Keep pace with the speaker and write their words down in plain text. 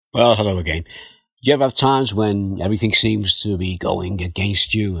Well, hello again. Do you ever have times when everything seems to be going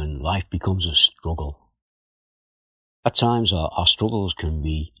against you and life becomes a struggle? At times, our struggles can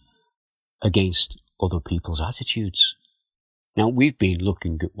be against other people's attitudes. Now, we've been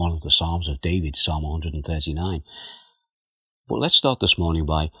looking at one of the Psalms of David, Psalm 139. But let's start this morning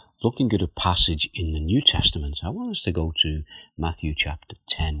by looking at a passage in the New Testament. I want us to go to Matthew chapter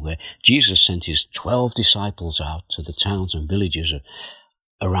 10, where Jesus sent his 12 disciples out to the towns and villages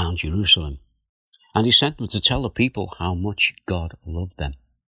around Jerusalem. And he sent them to tell the people how much God loved them.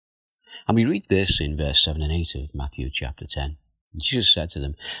 And we read this in verse 7 and 8 of Matthew chapter 10. Jesus said to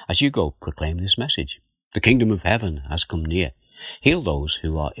them, "As you go, proclaim this message. The kingdom of heaven has come near. Heal those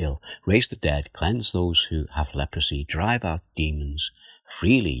who are ill, raise the dead, cleanse those who have leprosy, drive out demons.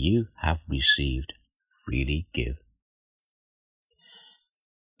 Freely you have received, freely give."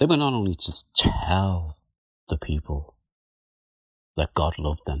 They were not only to tell the people that God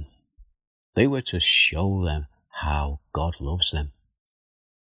loved them, they were to show them how God loves them.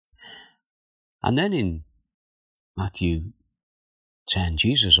 And then in Matthew 10,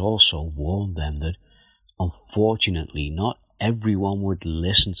 Jesus also warned them that unfortunately not everyone would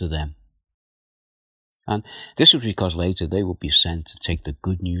listen to them. And this was because later they would be sent to take the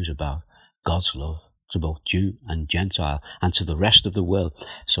good news about God's love to both Jew and Gentile and to the rest of the world.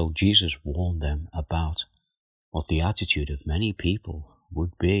 So Jesus warned them about what the attitude of many people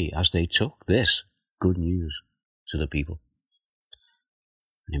would be as they took this good news to the people.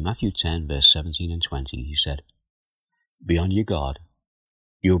 And in Matthew 10, verse 17 and 20, he said, "Be on your guard.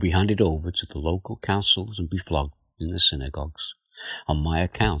 You will be handed over to the local councils and be flogged in the synagogues. On my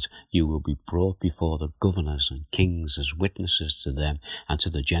account, you will be brought before the governors and kings as witnesses to them and to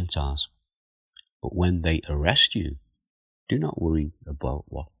the Gentiles. But when they arrest you, do not worry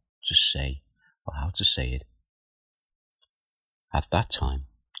about what to say or how to say it. At that time,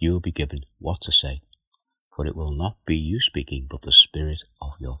 you will be given what to say, for it will not be you speaking, but the Spirit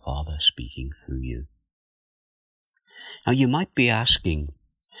of your Father speaking through you." Now you might be asking,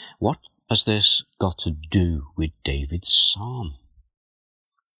 what has this got to do with David's psalm?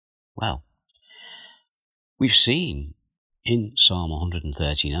 Well, we've seen in Psalm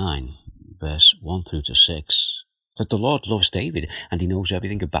 139, verse 1 through to 6, that the Lord loves David and he knows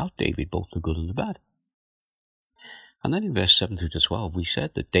everything about David, both the good and the bad. And then in verse 7 through to 12, we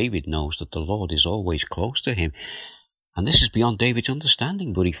said that David knows that the Lord is always close to him. And this is beyond David's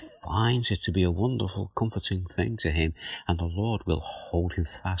understanding, but he finds it to be a wonderful, comforting thing to him, and the Lord will hold him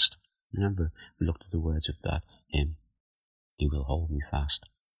fast. Remember, we looked at the words of that hymn. He will hold me fast.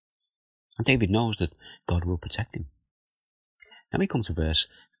 And David knows that God will protect him. Then we come to verse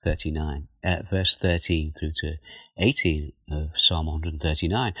 13 through to 18 of Psalm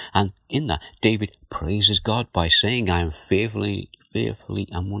 139. And in that, David praises God by saying, "I am fearfully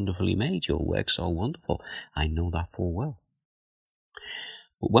and wonderfully made. Your works are wonderful. I know that full well."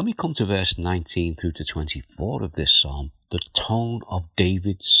 But when we come to verse 19 through to 24 of this psalm, the tone of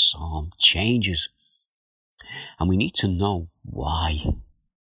David's psalm changes. And we need to know why.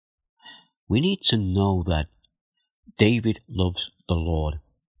 We need to know that David loves the Lord.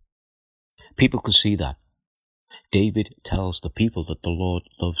 People can see that. David tells the people that the Lord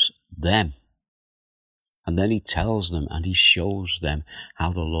loves them. And then he tells them and he shows them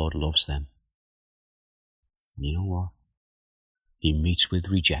how the Lord loves them. And you know what? He meets with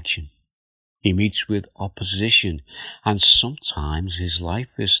rejection. He meets with opposition. And sometimes his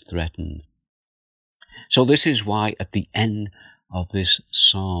life is threatened. So this is why at the end of this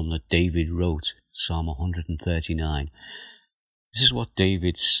psalm that David wrote, Psalm 139, this is what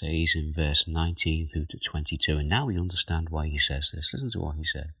David says in verse 19 through to 22. And now we understand why he says this. Listen to what he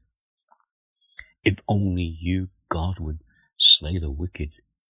said. "If only you, God, would slay the wicked.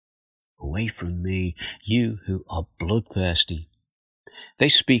 Away from me, you who are bloodthirsty. They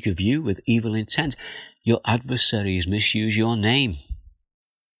speak of you with evil intent. Your adversaries misuse your name.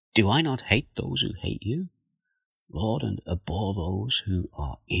 Do I not hate those who hate you, Lord, and abhor those who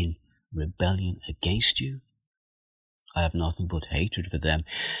are in rebellion against you? I have nothing but hatred for them.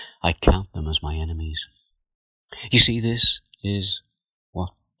 I count them as my enemies." You see, this is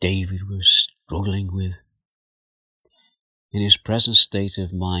what David was struggling with. In his present state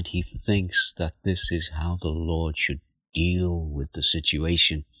of mind, he thinks that this is how the Lord should deal with the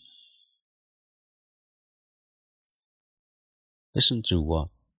situation. Listen to what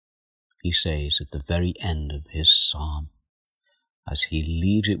he says at the very end of his psalm, as he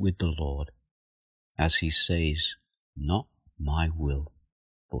leaves it with the Lord, as he says, "Not my will,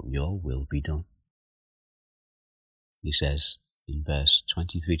 but your will be done." He says in verse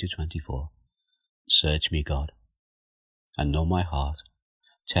 23 to 24, "Search me, God, and know my heart.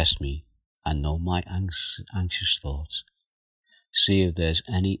 Test me and know my anxious thoughts. See if there's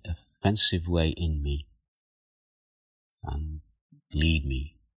any offensive way in me, and lead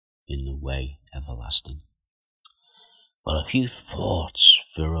me in the way everlasting. Well, a few thoughts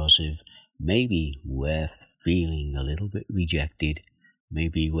for us if maybe we're feeling a little bit rejected,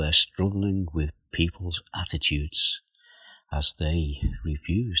 maybe we're struggling with people's attitudes as they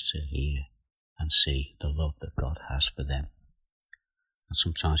refuse to hear and see the love that God has for them. And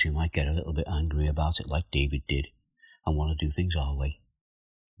sometimes we might get a little bit angry about it like David did and want to do things our way.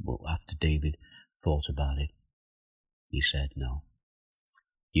 But after David thought about it, he said, no.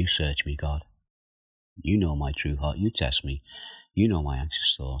 You search me, God. You know my true heart. You test me. You know my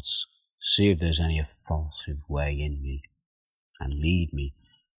anxious thoughts. See if there's any offensive way in me and lead me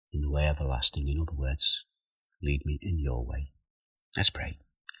in the way everlasting. In other words, lead me in your way. Let's pray.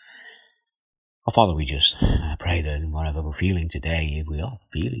 Oh, Father, we just pray that in whatever we're feeling today, if we are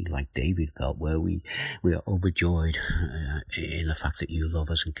feeling like David felt, where we are overjoyed in the fact that you love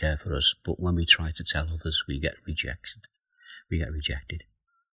us and care for us, but when we try to tell others, we get rejected.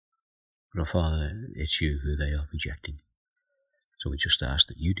 But, oh, Father, it's you who they are rejecting. So we just ask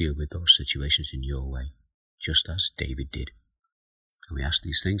that you deal with those situations in your way, just as David did. And we ask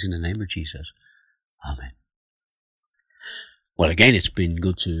these things in the name of Jesus. Amen. Well, again, it's been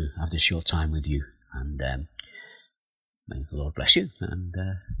good to have this short time with you, and may the Lord bless you, and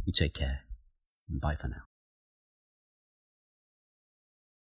you take care. Bye for now.